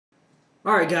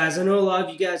Alright guys, I know a lot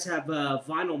of you guys have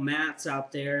vinyl mats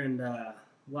out there, and a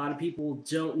lot of people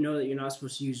don't know that you're not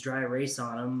supposed to use dry erase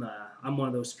on them. I'm one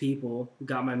of those people who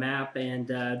got my map and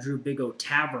drew Big O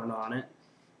Tavern on it,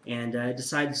 and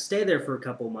decided to stay there for a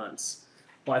couple months.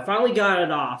 Well, I finally got it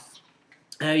off.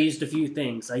 I used a few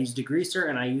things. I used a greaser,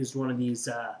 and I used one of these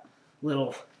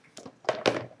little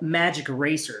magic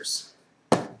erasers.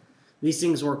 These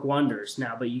things work wonders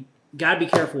now, but you gotta be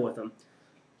careful with them.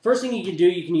 First thing you can do,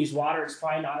 you can use water. It's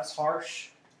probably not as harsh.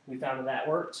 We found that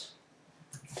worked.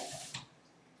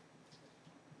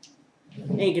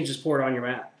 And you can just pour it on your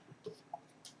map.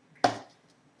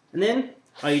 And then,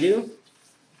 all you do,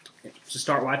 just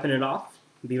start wiping it off.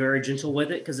 Be very gentle with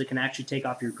it because it can actually take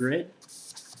off your grid.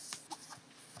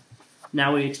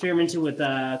 Now we experimented with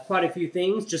quite a few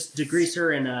things, just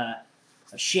degreaser and a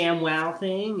ShamWow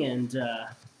thing and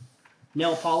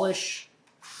nail polish.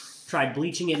 Tried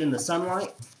bleaching it in the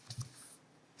sunlight.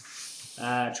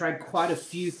 Tried quite a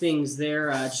few things there,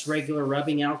 just regular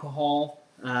rubbing alcohol.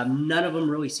 None of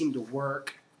them really seemed to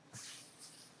work.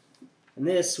 And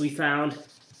this, we found,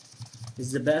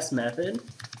 is the best method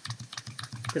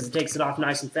because it takes it off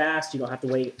nice and fast. You don't have to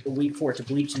wait a week for it to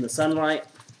bleach in the sunlight.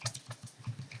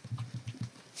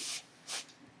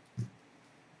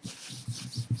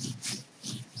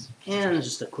 And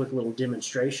just a quick little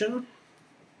demonstration.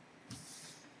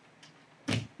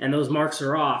 And those marks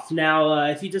are off. Now,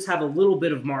 if you just have a little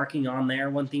bit of marking on there,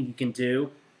 one thing you can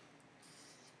do,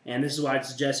 and this is what I'd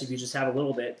suggest if you just have a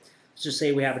little bit, let's just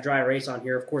say we have a dry erase on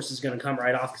here. Of course, it's going to come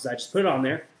right off because I just put it on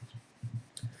there.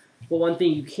 But one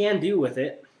thing you can do with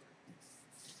it,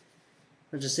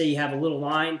 let's just say you have a little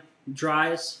line,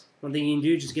 dries. One thing you can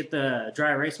do, just get the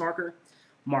dry erase marker,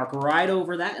 mark right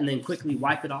over that, and then quickly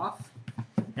wipe it off.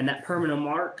 And that permanent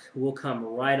mark will come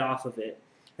right off of it.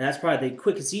 And that's probably the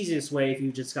quickest, easiest way if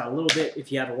you just got a little bit.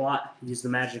 If you have a lot, use the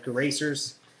magic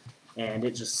erasers, and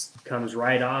it just comes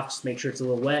right off. Just make sure it's a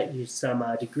little wet. Use some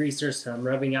degreaser, some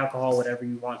rubbing alcohol, whatever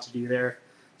you want to do there.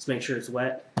 Just make sure it's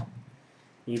wet.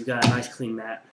 You've got a nice clean mat.